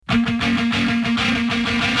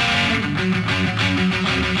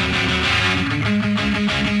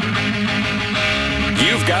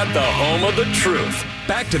got the home of the truth.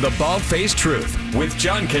 Back to the Bald-Faced Truth with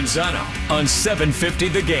John Canzano on 750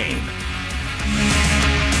 The Game.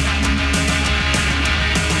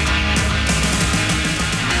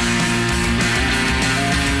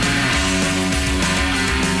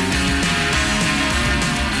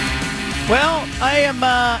 Well, I am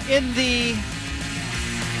in the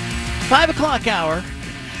 5 o'clock hour.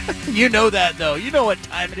 You know that, though. You know what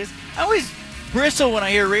time it is. I always bristle when I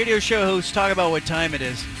hear radio show hosts talk about what time it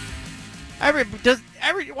is. Why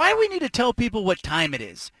do we need to tell people what time it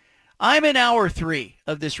is? I'm in hour 3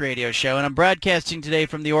 of this radio show, and I'm broadcasting today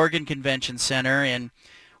from the Oregon Convention Center, and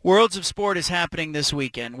Worlds of Sport is happening this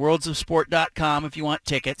weekend. Worldsofsport.com if you want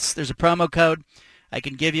tickets. There's a promo code I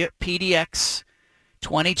can give you,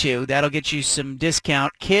 PDX22. That'll get you some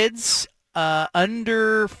discount. Kids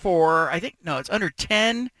under 4, it's under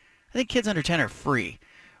 10. I think kids under 10 are free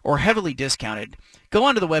or heavily discounted. Go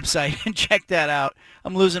onto the website and check that out.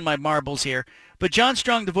 I'm losing my marbles here. But John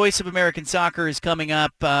Strong, the voice of American soccer, is coming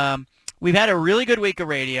up. We've had a really good week of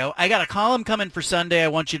radio. I got a column coming for Sunday I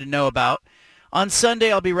want you to know about. On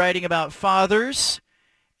Sunday, I'll be writing about fathers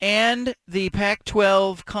and the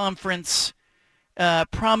Pac-12 conference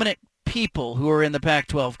prominent people who are in the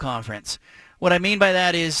Pac-12 conference. What I mean by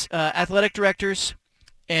that is athletic directors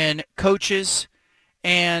and coaches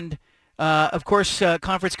and of course,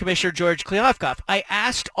 Conference Commissioner George Kliavkoff. I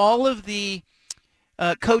asked all of the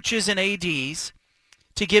coaches and ADs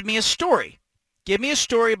to give me a story. Give me a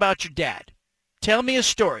story about your dad. Tell me a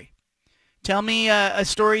story. Tell me a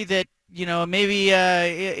story that, maybe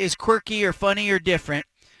is quirky or funny or different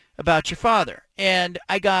about your father. And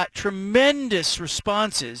I got tremendous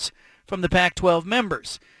responses from the Pac-12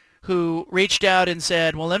 members who reached out and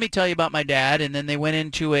said, well, let me tell you about my dad. And then they went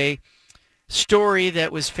into a story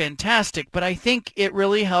that was fantastic, but I think it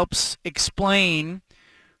really helps explain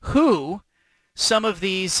who some of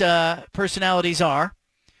these personalities are,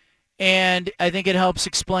 and I think it helps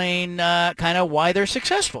explain kind of why they're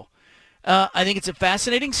successful. I think it's a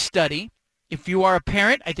fascinating study. If you are a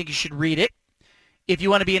parent, I think you should read it. If you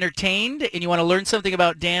want to be entertained and you want to learn something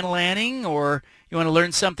about Dan Lanning, or you want to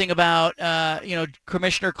learn something about,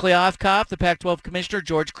 Commissioner Kliavkoff, the Pac-12 Commissioner,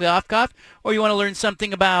 George Kliavkoff, or you want to learn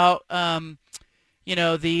something about,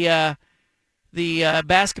 the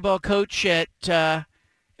basketball coach at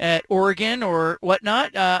Oregon or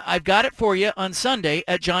whatnot, I've got it for you on Sunday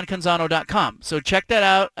at johncanzano.com. So check that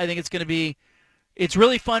out. I think it's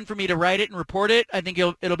really fun for me to write it and report it. I think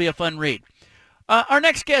it'll be a fun read. Our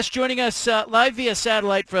next guest joining us live via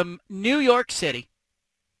satellite from New York City,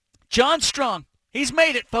 John Strong. He's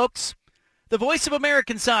made it, folks. The voice of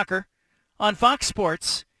American soccer on Fox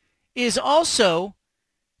Sports is also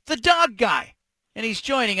the dog guy, and he's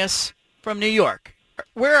joining us from New York.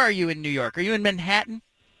 Where are you in New York? Are you in Manhattan?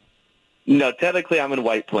 No, technically I'm in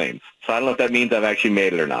White Plains, so I don't know if that means I've actually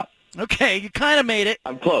made it or not. Okay, you kind of made it.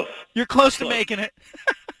 I'm close. You're close to making it.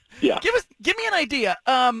 Yeah. Give me an idea.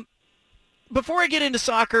 Before I get into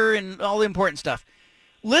soccer and all the important stuff,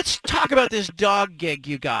 let's talk about this dog gig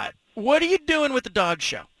you got. What are you doing with the dog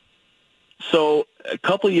show? So a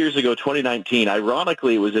couple of years ago, 2019,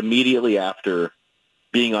 ironically, it was immediately after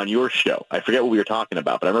being on your show. I forget what we were talking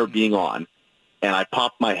about, but I remember being on, and I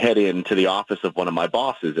popped my head into the office of one of my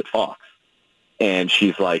bosses at Fox, and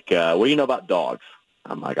she's like, what do you know about dogs?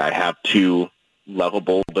 I'm like, I have 2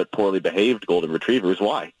 lovable but poorly behaved golden retrievers.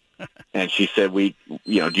 Why? And she said, do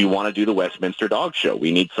you want to do the Westminster Dog Show?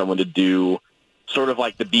 We need someone to do sort of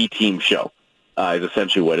like the B-team show, is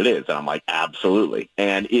essentially what it is. And I'm like, absolutely.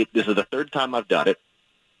 And this is the 3rd time I've done it.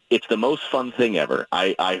 It's the most fun thing ever.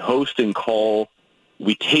 I host and call.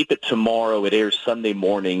 We tape it tomorrow. It airs Sunday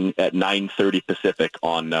morning at 9:30 Pacific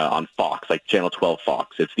on Fox, like Channel 12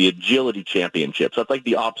 Fox. It's the Agility Championship. So it's like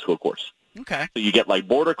the obstacle course. Okay. So you get like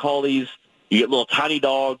border collies, you get little tiny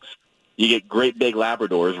dogs, you get great big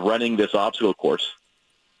Labradors running this obstacle course.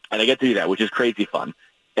 And I get to do that, which is crazy fun.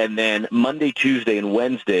 And then Monday, Tuesday, and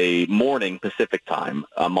Wednesday morning Pacific time,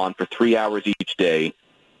 I'm on for 3 hours each day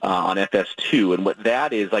on FS2. And what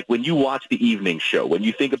that is, like when you watch the evening show, when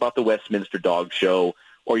you think about the Westminster Dog Show,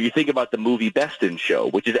 or you think about the movie Best in Show,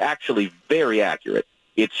 which is actually very accurate.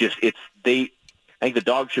 I think the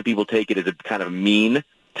dog show people take it as a kind of mean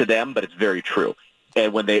to them, but it's very true.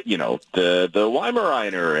 And when they, the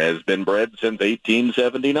Weimaraner has been bred since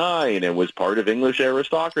 1879 and was part of English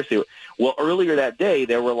aristocracy. Well, earlier that day,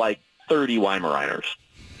 there were like 30 Weimaraners.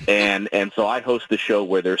 And so I host the show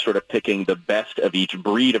where they're sort of picking the best of each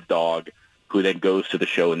breed of dog who then goes to the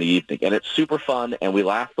show in the evening. And it's super fun, and we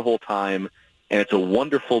laugh the whole time, and it's a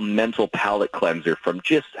wonderful mental palate cleanser from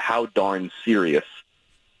just how darn serious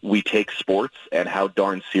we take sports and how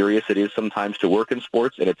darn serious it is sometimes to work in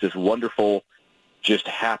sports. And it's this wonderful, just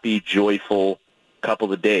happy, joyful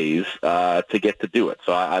couple of days to get to do it.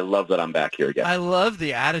 So I love that I'm back here again. I love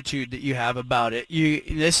the attitude that you have about it.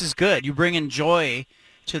 This is good. You bring in joy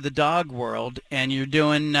to the dog world, and you're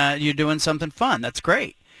doing something fun. That's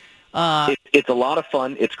great. It's a lot of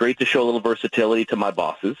fun. It's great to show a little versatility to my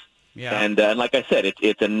bosses. Yeah. And like I said,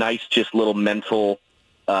 it's a nice, just little mental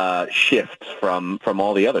shift from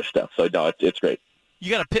all the other stuff. So no, it's great.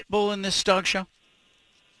 You got a pit bull in this dog show?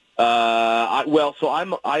 I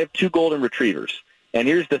have 2 golden retrievers. And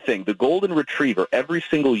here's the thing. The golden retriever every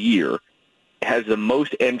single year has the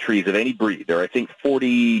most entries of any breed. There are, I think,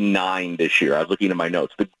 49 this year. I was looking at my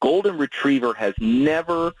notes. The golden retriever has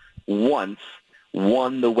never once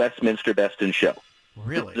won the Westminster Best in Show.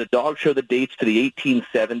 Really? The dog show that dates to the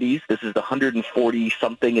 1870s. This is the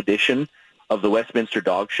 140-something edition of the Westminster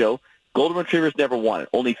Dog Show. Golden Retrievers never won it.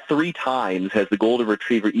 Only 3 times has the Golden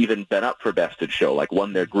Retriever even been up for Best in Show, like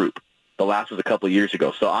won their group. The last was a couple of years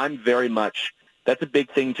ago. So I'm very much, that's a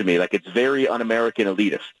big thing to me. Like, it's very un-American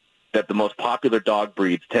elitist that the most popular dog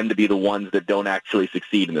breeds tend to be the ones that don't actually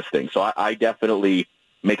succeed in this thing. So I definitely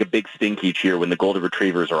make a big stink each year when the Golden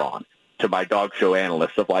Retrievers are on to my dog show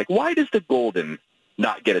analysts of like, why does the Golden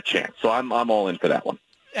not get a chance? So I'm all in for that one.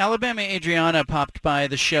 Alabama Adriana popped by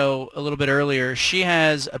the show a little bit earlier. She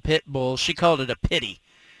has a pit bull. She called it a pitty.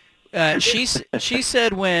 She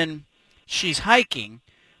said when she's hiking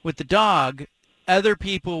with the dog, other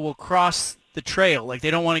people will cross the trail. Like, they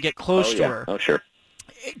don't want to get close to her. Oh, sure.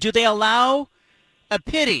 Do they allow a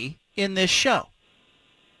pitty in this show?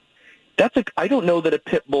 I don't know that a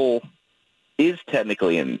pit bull is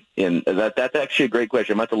technically in that's actually a great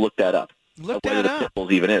question. I'm going to have to look that up. Look whether that the up. pit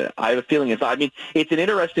bull's even in it. I have a feeling it's an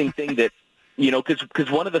interesting thing that,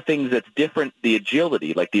 because one of the things that's different, the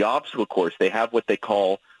agility, like the obstacle course, they have what they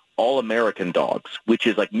call all-American dogs, which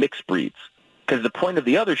is like mixed breeds. Because the point of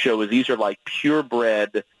the other show is these are like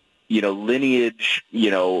purebred, lineage,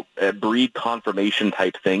 breed confirmation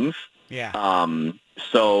type things. Yeah.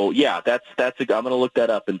 So yeah, I'm going to look that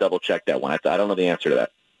up and double check that one. I don't know the answer to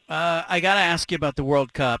that. I got to ask you about the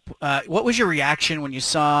World Cup. What was your reaction when you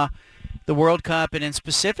saw the World Cup and then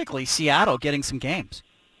specifically Seattle getting some games?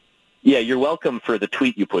 Yeah, you're welcome for the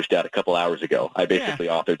tweet you pushed out a couple hours ago. I basically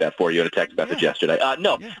authored that for you in a text message yesterday.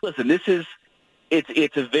 Listen,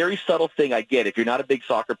 it's a very subtle thing. I get. If you're not a big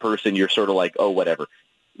soccer person, you're sort of like, oh, whatever.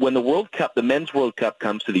 When the World Cup, the Men's World Cup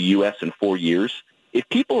comes to the U.S. in 4 years, if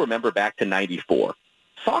people remember back to 94,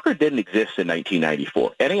 soccer didn't exist in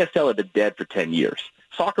 1994. NASL had been dead for 10 years.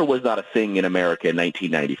 Soccer was not a thing in America in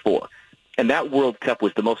 1994. And that World Cup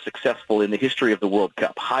was the most successful in the history of the World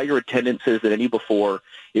Cup. Higher attendances than any before.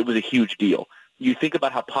 It was a huge deal. You think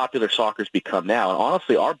about how popular soccer's become now. And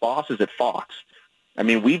honestly, our bosses at Fox,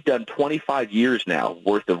 we've done 25 years now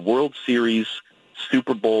worth of World Series,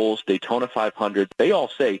 Super Bowls, Daytona 500. They all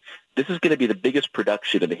say this is going to be the biggest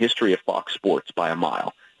production in the history of Fox Sports by a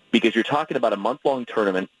mile. Because you're talking about a month-long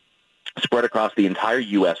tournament spread across the entire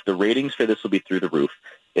U.S. The ratings for this will be through the roof.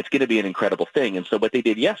 It's going to be an incredible thing. And so what they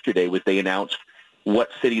did yesterday was they announced what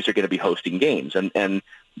cities are going to be hosting games. And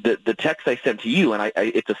the text I sent to you, and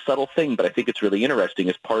it's a subtle thing, but I think it's really interesting,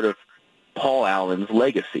 is part of Paul Allen's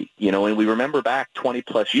legacy. And we remember back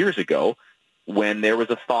 20-plus years ago when there was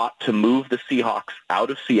a thought to move the Seahawks out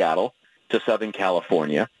of Seattle to Southern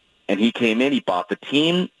California. And he came in, he bought the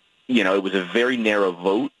team. It was a very narrow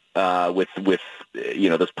vote with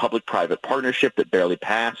this public-private partnership that barely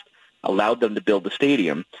passed, allowed them to build the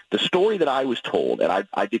stadium. The story that I was told, and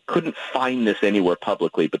I couldn't find this anywhere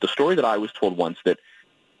publicly, but the story that I was told once, that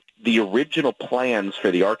the original plans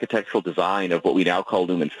for the architectural design of what we now call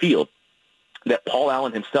Lumen Field, that Paul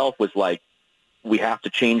Allen himself was like, we have to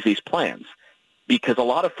change these plans. Because a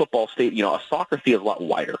lot of football a soccer field is a lot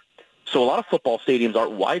wider. So a lot of football stadiums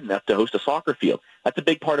aren't wide enough to host a soccer field. That's a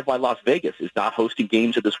big part of why Las Vegas is not hosting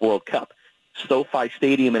games of this World Cup. SoFi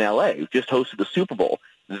Stadium in L.A., who just hosted the Super Bowl,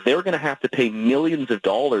 they're going to have to pay millions of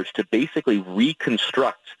dollars to basically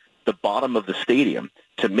reconstruct the bottom of the stadium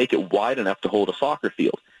to make it wide enough to hold a soccer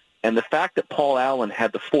field. And the fact that Paul Allen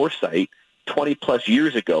had the foresight 20-plus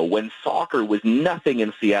years ago when soccer was nothing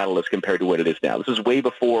in Seattle as compared to what it is now. This is way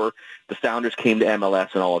before the Sounders came to MLS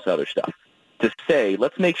and all this other stuff. To say,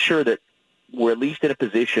 let's make sure that we're at least in a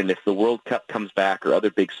position, if the World Cup comes back or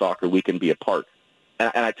other big soccer, we can be a part.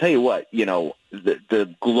 And I tell you what,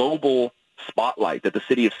 the global spotlight that the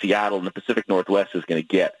city of Seattle and the Pacific Northwest is going to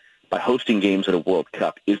get by hosting games at a World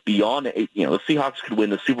Cup is beyond, the Seahawks could win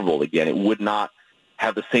the Super Bowl again. It would not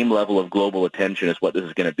have the same level of global attention as what this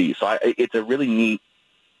is going to be. So it's a really neat,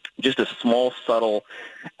 just a small, subtle,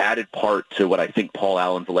 added part to what I think Paul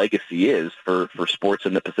Allen's legacy is for sports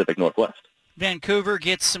in the Pacific Northwest. Vancouver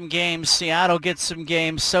gets some games. Seattle gets some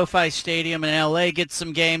games. SoFi Stadium in L.A. gets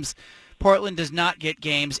some games. Portland does not get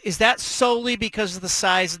games. Is that solely because of the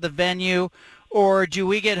size of the venue, or do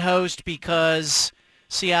we get host because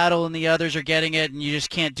Seattle and the others are getting it and you just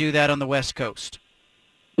can't do that on the West Coast?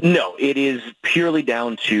 No, it is purely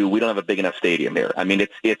down to we don't have a big enough stadium here. I mean,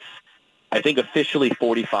 it's I think officially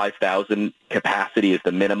 45,000 capacity is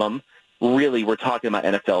the minimum. Really, we're talking about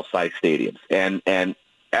NFL-sized stadiums. And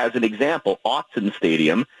as an example, Autzen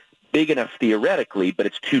Stadium, big enough theoretically, but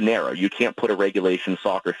it's too narrow. You can't put a regulation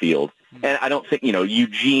soccer field. And I don't think,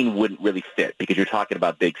 Eugene wouldn't really fit because you're talking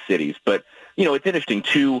about big cities. But, it's interesting.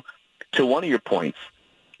 To one of your points,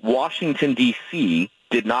 Washington, D.C.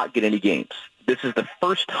 did not get any games. This is the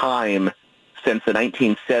first time since the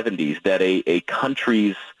 1970s that a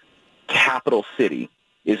country's capital city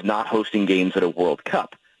is not hosting games at a World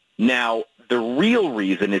Cup. Now, the real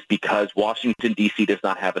reason is because Washington, D.C. does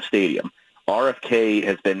not have a stadium. RFK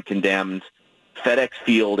has been condemned. FedEx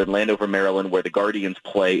Field in Landover, Maryland, where the Guardians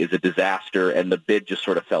play, is a disaster, and the bid just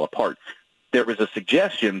sort of fell apart. There was a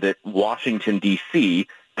suggestion that Washington, D.C.,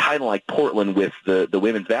 kind of like Portland with the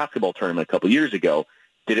women's basketball tournament a couple years ago,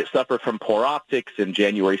 did it suffer from poor optics and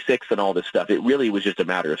January 6th and all this stuff? It really was just a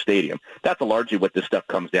matter of stadium. That's largely what this stuff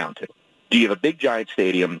comes down to. Do you have a big, giant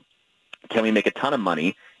stadium? Can we make a ton of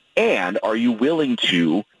money? And are you willing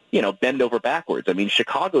to, bend over backwards? I mean,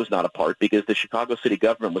 Chicago's not a part because the Chicago city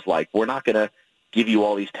government was like, we're not going to give you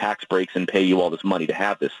all these tax breaks and pay you all this money to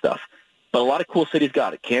have this stuff. But a lot of cool cities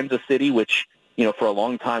got it. Kansas City, which, for a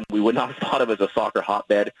long time we would not have thought of as a soccer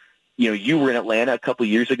hotbed. You were in Atlanta a couple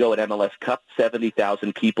years ago at MLS Cup,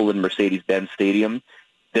 70,000 people in Mercedes-Benz Stadium.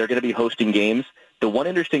 They're going to be hosting games. The one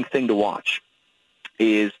interesting thing to watch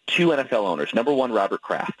is two NFL owners. Number one, Robert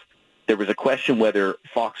Kraft. There was a question whether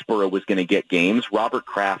Foxborough was going to get games. Robert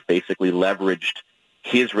Kraft basically leveraged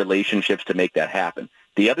his relationships to make that happen.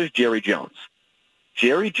 The other is Jerry Jones.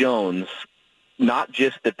 Jerry Jones, not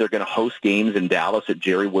just that they're going to host games in Dallas at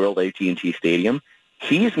Jerry World AT&T Stadium,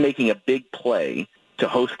 he's making a big play to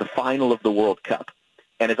host the final of the World Cup.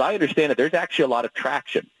 And as I understand it, there's actually a lot of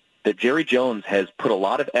traction that Jerry Jones has put a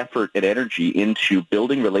lot of effort and energy into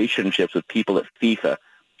building relationships with people at FIFA,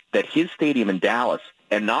 that his stadium in Dallas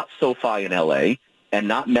and not SoFi in L.A. and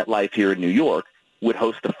not MetLife here in New York would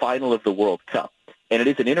host the final of the World Cup. And it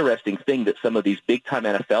is an interesting thing that some of these big-time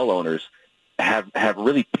NFL owners have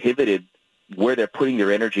really pivoted where they're putting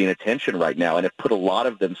their energy and attention right now and have put a lot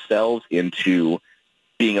of themselves into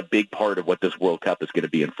being a big part of what this World Cup is going to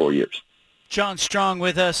be in 4 years. John Strong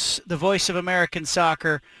with us, the voice of American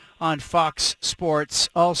soccer on Fox Sports.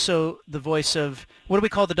 Also the voice of, what do we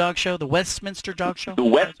call the dog show? The Westminster Dog Show? The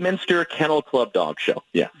Westminster Kennel Club Dog Show,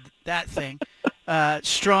 yeah. That thing.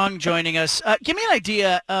 Strong joining us. Give me an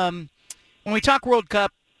idea. When we talk World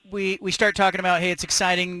Cup, we start talking about, hey, it's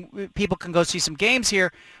exciting. People can go see some games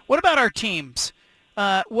here. What about our teams?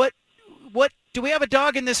 What do we have a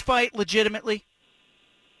dog in this fight legitimately?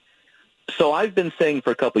 So I've been saying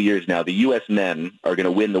for a couple of years now, the U.S. men are going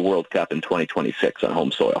to win the World Cup in 2026 on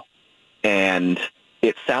home soil. And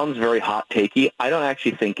it sounds very hot-takey. I don't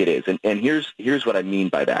actually think it is. And here's what I mean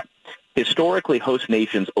by that. Historically, host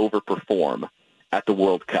nations overperform at the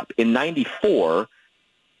World Cup. In 94,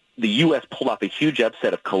 the U.S. pulled off a huge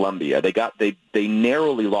upset of Colombia. They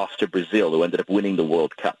narrowly lost to Brazil, who ended up winning the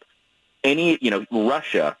World Cup.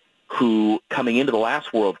 Russia, who coming into the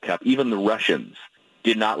last World Cup, even the Russians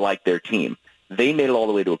did not like their team. They made it all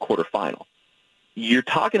the way to a quarterfinal. You're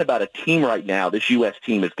talking about a team right now, this U.S.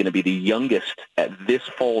 team is going to be the youngest at this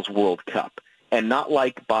fall's World Cup, and not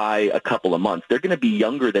like by a couple of months. They're going to be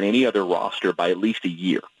younger than any other roster by at least a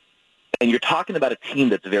year. And you're talking about a team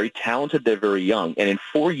that's very talented, they're very young, and in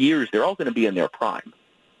 4 years, they're all going to be in their prime.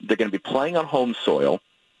 They're going to be playing on home soil.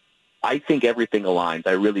 I think everything aligns,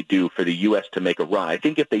 I really do, for the U.S. to make a run. I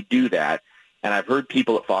think if they do that, and I've heard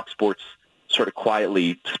people at Fox Sports sort of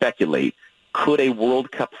quietly speculate, could a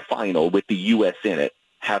World Cup final with the U.S. in it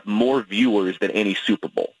have more viewers than any Super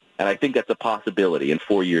Bowl? And I think that's a possibility in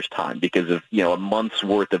 4 years' time because of, a month's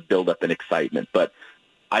worth of buildup and excitement. But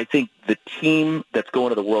I think the team that's going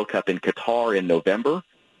to the World Cup in Qatar in November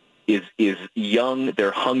is young,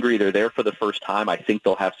 they're hungry, they're there for the first time. I think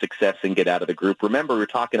they'll have success and get out of the group. Remember, we're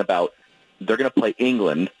talking about they're going to play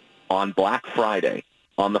England on Black Friday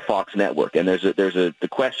on the Fox network. And the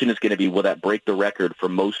question is going to be, will that break the record for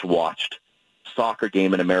most watched soccer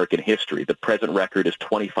game in American history? The present record is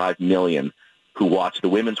 25 million who watched the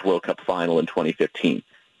Women's World Cup final in 2015.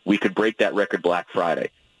 We could break that record Black Friday.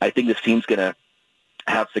 I think this team's going to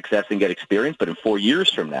have success and get experience, but in 4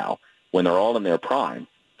 years from now, when they're all in their prime,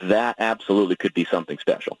 that absolutely could be something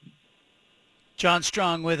special. John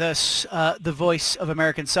Strong with us, the voice of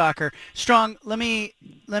American soccer. Strong, let me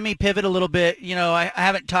pivot a little bit. You know, I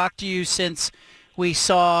haven't talked to you since we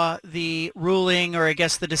saw the ruling, or I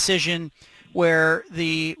guess the decision, where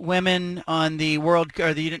the women on the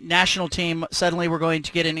the national team suddenly were going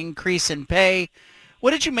to get an increase in pay.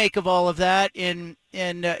 What did you make of all of that? And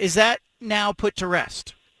is that now put to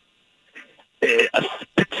rest?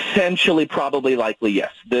 Potentially, probably, likely,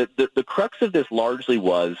 yes. The crux of this largely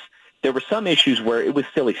was there were some issues where it was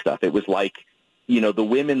silly stuff. It was like, you know, the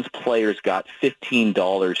women's players got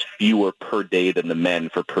 $15 fewer per day than the men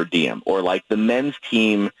for per diem. Or like the men's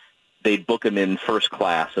team, they'd book them in first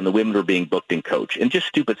class and the women were being booked in coach. And just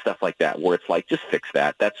stupid stuff like that where it's like, just fix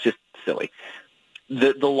that. That's just silly.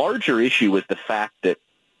 The larger issue was the fact that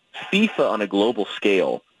FIFA on a global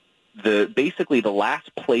scale, basically the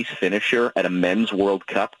last place finisher at a men's World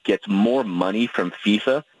Cup gets more money from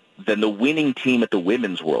FIFA than the winning team at the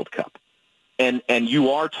Women's World Cup. And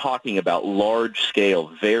you are talking about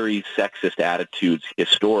large-scale, very sexist attitudes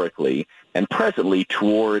historically and presently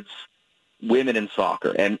towards women in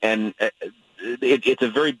soccer. And it's a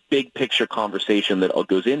very big-picture conversation that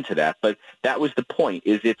goes into that. But that was the point,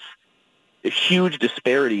 is it's a huge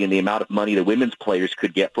disparity in the amount of money the women's players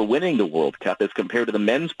could get for winning the World Cup as compared to the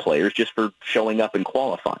men's players just for showing up and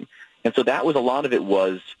qualifying. And so that was, a lot of it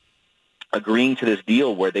was agreeing to this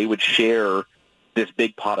deal where they would share this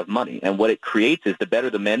big pot of money. And what it creates is the better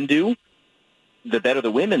the men do, the better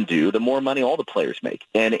the women do, the more money all the players make.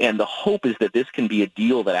 And the hope is that this can be a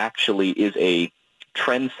deal that actually is a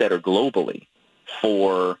trendsetter globally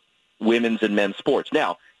for women's and men's sports.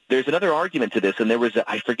 Now, there's another argument to this, and there was,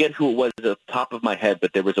 I forget who it was at the top of my head,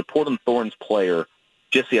 but there was a Portland Thorns player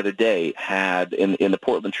just the other day had in the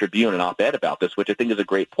Portland Tribune an op-ed about this, which I think is a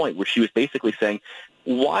great point, where she was basically saying,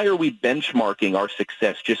 why are we benchmarking our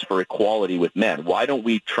success just for equality with men? Why don't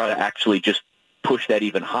we try to actually just push that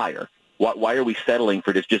even higher? Why are we settling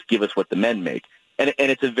for just give us what the men make? And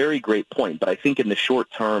it's a very great point, but I think in the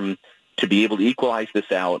short term, to be able to equalize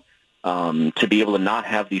this out, to be able to not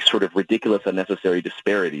have these sort of ridiculous, unnecessary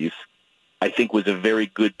disparities, I think was a very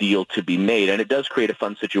good deal to be made. And it does create a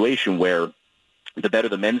fun situation where the better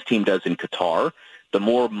the men's team does in Qatar, the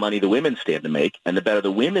more money the women stand to make, and the better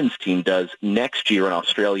the women's team does next year in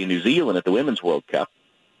Australia, New Zealand at the Women's World Cup,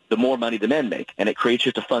 the more money the men make. And it creates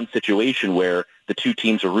just a fun situation where the two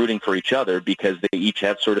teams are rooting for each other because they each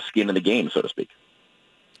have sort of skin in the game, so to speak.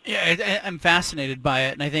 Yeah, I'm fascinated by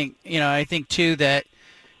it, and I think too that,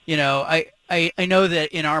 I know that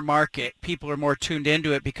in our market, people are more tuned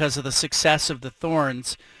into it because of the success of the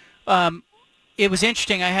Thorns. It was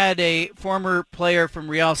interesting. I had a former player from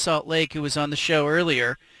Real Salt Lake who was on the show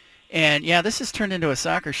earlier, and yeah, this has turned into a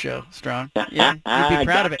soccer show, Strong. Yeah, you'd be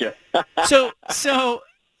proud of it. So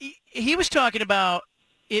he was talking about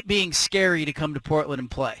it being scary to come to Portland and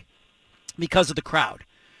play because of the crowd.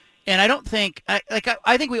 And I don't think,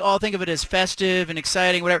 I think we all think of it as festive and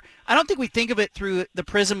exciting, whatever. I don't think we think of it through the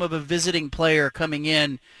prism of a visiting player coming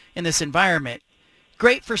in this environment.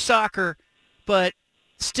 Great for soccer, but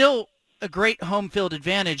still a great home field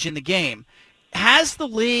advantage in the game. Has the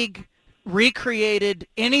league recreated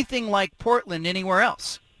anything like Portland anywhere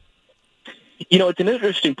else? You know, it's an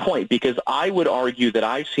interesting point because I would argue that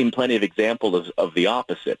I've seen plenty of examples of the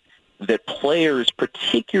opposite, that players,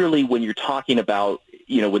 particularly when you're talking about,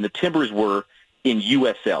 when the Timbers were in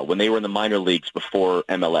USL, when they were in the minor leagues before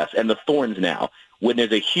MLS, and the Thorns now, when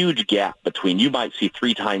there's a huge gap between, you might see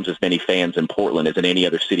 3 times as many fans in Portland as in any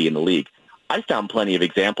other city in the league. I found plenty of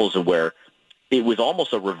examples of where it was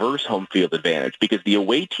almost a reverse home field advantage because the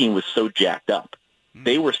away team was so jacked up.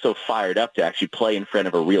 They were so fired up to actually play in front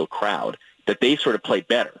of a real crowd that they sort of played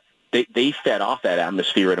better. They fed off that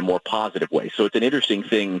atmosphere in a more positive way. So it's an interesting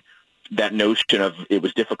thing, that notion of it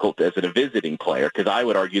was difficult as a visiting player, because I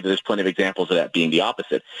would argue that there's plenty of examples of that being the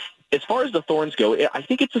opposite. As far as the Thorns go, I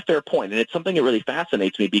think it's a fair point, and it's something that really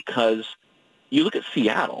fascinates me because you look at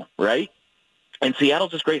Seattle, right? And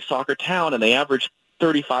Seattle's this great soccer town, and they average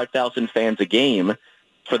 35,000 fans a game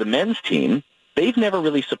for the men's team. They've never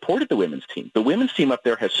really supported the women's team. The women's team up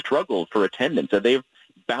there has struggled for attendance. They've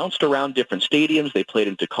bounced around different stadiums. They played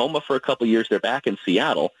in Tacoma for a couple of years. They're back in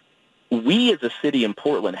Seattle. We as a city in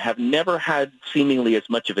Portland have never had seemingly as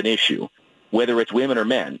much of an issue, whether it's women or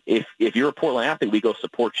men. If you're a Portland athlete, we go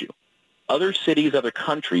support you. Other cities, other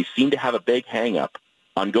countries seem to have a big hang-up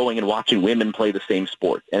on going and watching women play the same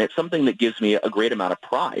sport. And it's something that gives me a great amount of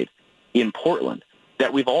pride in Portland,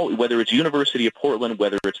 that we've all, whether it's University of Portland,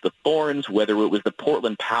 whether it's the Thorns, whether it was the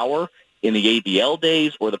Portland Power in the ABL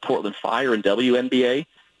days or the Portland Fire and WNBA.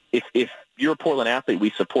 If you're a Portland athlete, we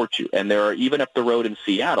support you. And there are, even up the road in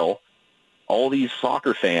Seattle, all these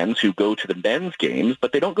soccer fans who go to the men's games,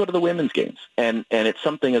 but they don't go to the women's games. And it's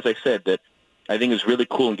something, as I said, that I think is really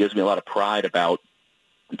cool and gives me a lot of pride about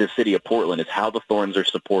the city of Portland, is how the Thorns are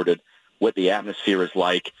supported, what the atmosphere is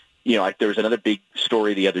like. You know, there was another big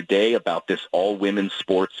story the other day about this all-women's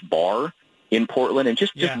sports bar in Portland, and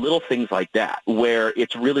just little things like that, where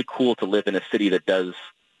it's really cool to live in a city that does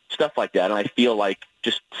stuff like that, and I feel like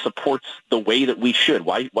just supports the way that we should.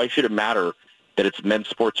 Why should it matter that it's men's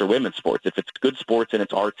sports or women's sports? If it's good sports and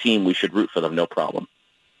it's our team, we should root for them, no problem.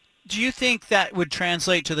 Do you think that would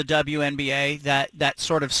translate to the WNBA, that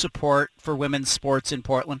sort of support for women's sports in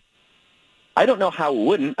Portland? I don't know how it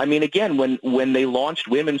wouldn't. I mean, again, when they launched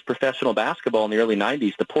women's professional basketball in the early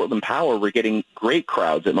 90s, the Portland Power were getting great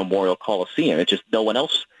crowds at Memorial Coliseum. It's just no one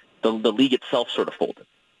else, the league itself sort of folded.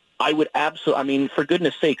 I would absolutely, I mean, for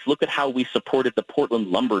goodness sakes, look at how we supported the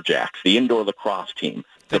Portland Lumberjacks, the indoor lacrosse team.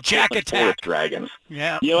 The Jack Portland Attack. Forest Dragons.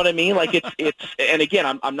 Yeah. You know what I mean? Like it's and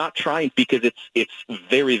again, I'm not trying, because it's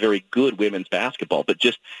very, very good women's basketball, but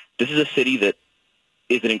just this is a city that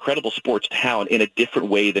is an incredible sports town in a different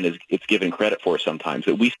way than it's given credit for sometimes,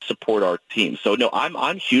 that we support our team. So no,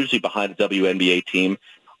 I'm hugely behind the WNBA team.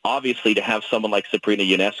 Obviously, to have someone like Sabrina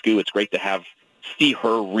Ionescu, it's great to see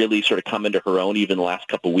her really sort of come into her own even the last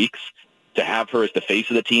couple of weeks. To have her as the face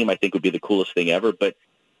of the team, I think would be the coolest thing ever. But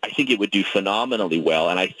I think it would do phenomenally well.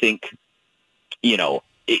 And I think, you know,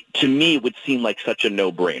 to me, it would seem like such a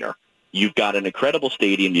no-brainer. You've got an incredible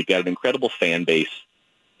stadium. You've got an incredible fan base.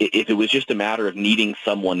 If it was just a matter of needing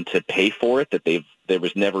someone to pay for it, that there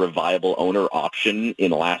was never a viable owner option in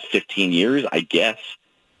the last 15 years, I guess.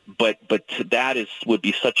 But that would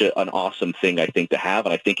be such an awesome thing, I think, to have,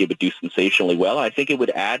 and I think it would do sensationally well. I think it would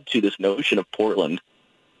add to this notion of Portland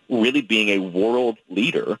really being a world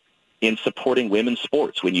leader in supporting women's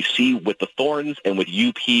sports. When you see with the Thorns and with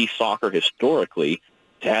UP soccer historically,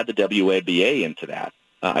 to add the WNBA into that,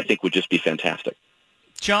 I think would just be fantastic.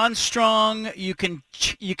 John Strong, you can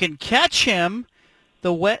catch him.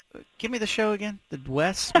 Give me the show again. The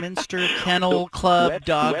Westminster Kennel Club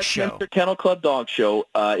Dog Show. Westminster Kennel Club Dog Show.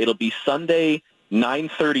 It'll be Sunday,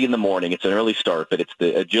 9:30 in the morning. It's an early start, but it's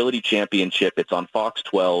the Agility Championship. It's on Fox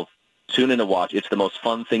 12. Tune in to watch. It's the most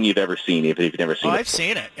fun thing you've ever seen, if you've never seen it. I've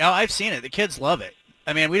seen it. Oh, I've seen it. The kids love it.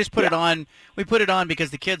 I mean, we just put it on. We put it on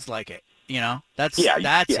because the kids like it. You know, that's it.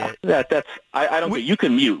 I don't. You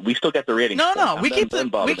can mute. We still got the ratings. No. We keep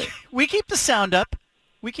the sound up.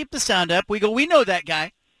 We keep the sound up. We go. We know that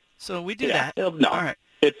guy, so we do that. No. All right.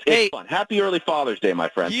 It's fun. Happy early Father's Day, my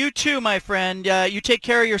friend. You too, my friend. You take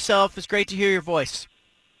care of yourself. It's great to hear your voice.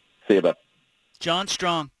 See you, bud. John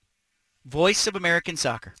Strong, voice of American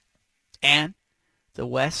soccer, and the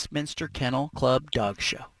Westminster Kennel Club Dog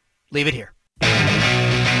Show. Leave it here.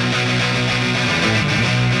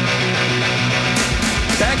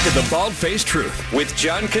 Back to the Bald-Faced Truth with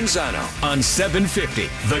John Canzano on 750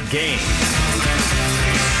 The Game.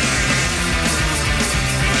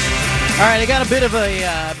 All right, I got a bit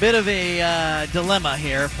of a dilemma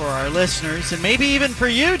here for our listeners, and maybe even for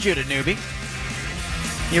you, Judah Newby.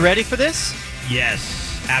 You ready for this?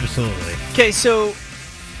 Yes, absolutely. Okay, so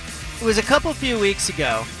it was a few weeks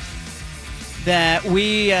ago that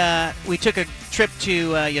we took a trip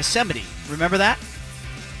to Yosemite. Remember that?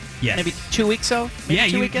 Yes. Maybe 2 weeks ago?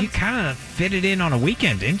 Maybe you kind of fit it in on a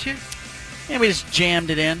weekend, didn't you? Yeah, we just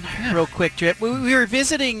jammed it in. Yeah. Real quick trip. We were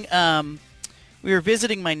visiting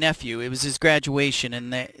my nephew. It was his graduation,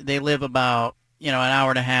 and they live about an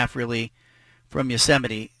hour and a half really from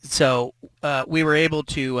Yosemite. So we were able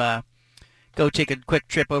to go take a quick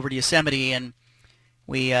trip over to Yosemite, and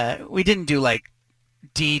we didn't do like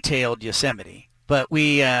detailed Yosemite, but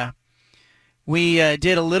we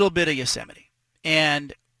did a little bit of Yosemite.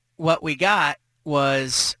 And what we got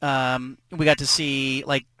was we got to see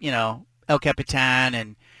El Capitan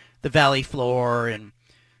and the valley floor and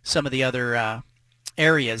some of the other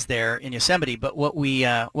areas there in Yosemite. But what we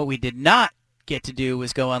did not get to do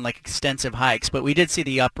was go on like extensive hikes. But we did see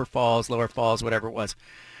the upper falls, lower falls, whatever it was.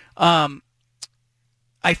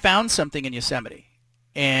 I found something in Yosemite,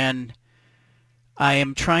 and I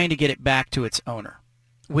am trying to get it back to its owner.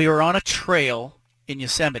 We were on a trail in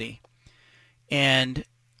Yosemite, and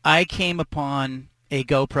I came upon a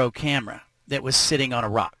GoPro camera that was sitting on a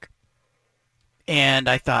rock. And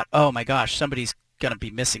I thought, oh my gosh, somebody's going to be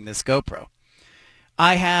missing this GoPro.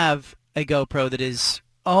 I have a GoPro that is,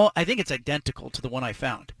 I think it's identical to the one I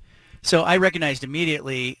found. So I recognized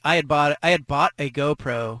immediately I had bought a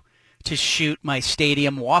GoPro to shoot my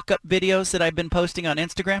stadium walk-up videos that I've been posting on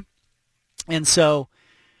Instagram. And so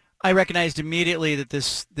I recognized immediately that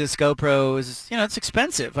this GoPro is, it's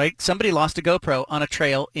expensive. Like somebody lost a GoPro on a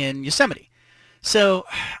trail in Yosemite. So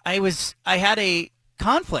I had a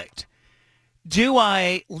conflict. Do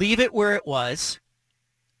I leave it where it was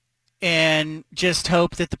and just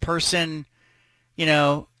hope that the person,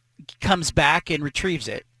 comes back and retrieves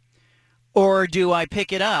it? Or do I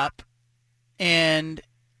pick it up and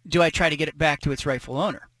do I try to get it back to its rightful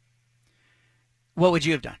owner? What would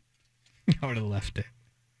you have done? I would have left it.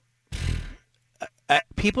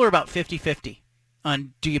 People are about 50-50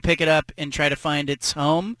 on do you pick it up and try to find its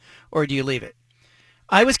home or do you leave it?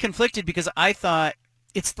 I was conflicted because I thought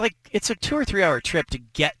it's a 2 or 3 hour trip to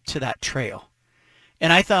get to that trail.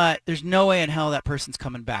 And I thought there's no way in hell that person's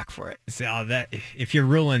coming back for it. So if you're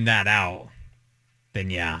ruling that out, then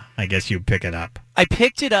yeah, I guess you pick it up. I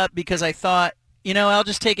picked it up because I thought, I'll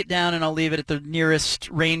just take it down and I'll leave it at the nearest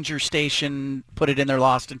ranger station, put it in their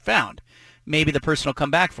lost and found. Maybe the person will come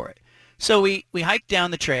back for it. So we hiked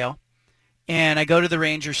down the trail, and I go to the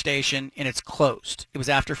ranger station, and it's closed. It was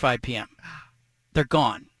after 5 p.m. They're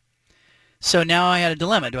gone. So now I had a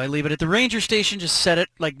dilemma. Do I leave it at the ranger station, just set it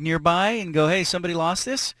nearby and go, hey, somebody lost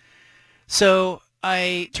this? So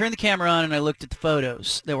I turned the camera on, and I looked at the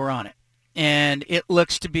photos that were on it. And it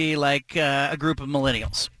looks to be like a group of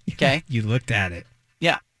millennials, okay? You looked at it.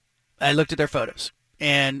 Yeah. I looked at their photos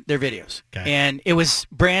and their videos. Okay. And it was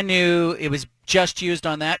brand new. It was just used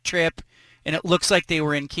on that trip. And it looks like they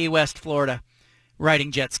were in Key West, Florida,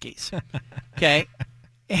 riding jet skis. Okay?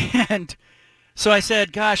 And so I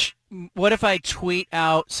said, gosh, what if I tweet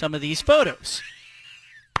out some of these photos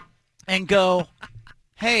and go,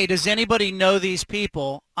 hey, does anybody know these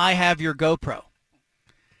people? I have your GoPro.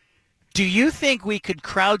 Do you think we could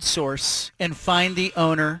crowdsource and find the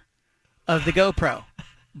owner of the GoPro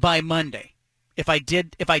by Monday? If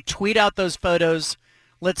I tweet out those photos,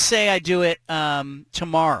 let's say I do it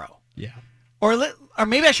tomorrow. Yeah. Or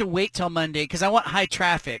maybe I should wait till Monday because I want high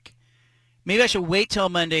traffic. Maybe I should wait till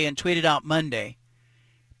Monday and tweet it out Monday.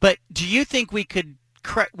 But do you think we could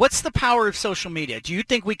what's the power of social media? Do you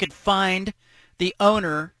think we could find the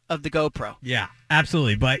owner of the GoPro? Yeah,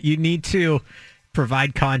 absolutely. But you need to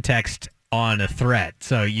provide context on a thread.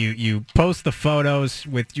 So you post the photos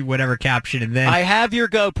with whatever caption, and then I have your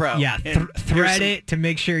GoPro. Yeah, thread it to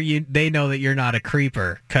make sure they know that you're not a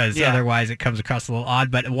creeper, because otherwise it comes across a little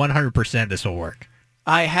odd. But 100% this will work.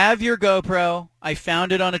 I have your GoPro. I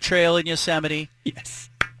found it on a trail in Yosemite. Yes.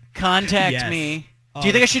 Contact me. Do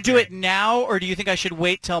you think I should do it now, or do you think I should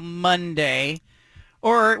wait till Monday?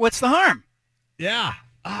 Or what's the harm? Yeah.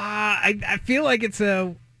 I feel like it's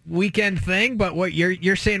a weekend thing, but what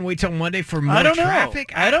you're saying wait till Monday for more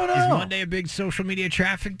traffic? I don't know. Is Monday a big social media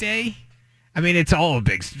traffic day? I mean, it's all a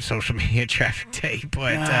big social media traffic day,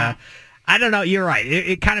 but I don't know. You're right.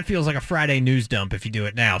 It kind of feels like a Friday news dump if you do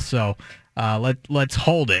it now. So let's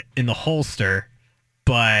hold it in the holster,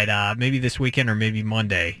 but maybe this weekend or maybe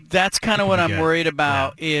Monday. That's kind of what I'm worried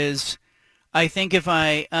about. Is I think if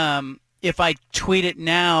I tweet it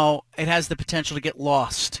now, it has the potential to get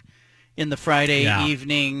lost in the Friday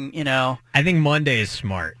evening, I think Monday is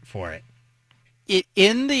smart for it.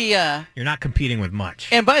 You're not competing with much.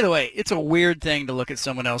 And by the way, it's a weird thing to look at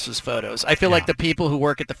someone else's photos. I feel like the people who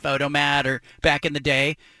work at the Photomat or back in the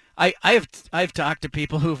day, I've talked to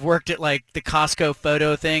people who've worked at the Costco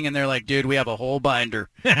photo thing, and they're like, dude, we have a whole binder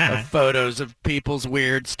of photos of people's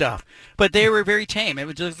weird stuff. But they were very tame. It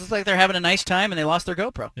was just like they're having a nice time and they lost their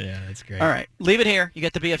GoPro. Yeah, that's great. All right, leave it here. You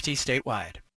get the BFT statewide.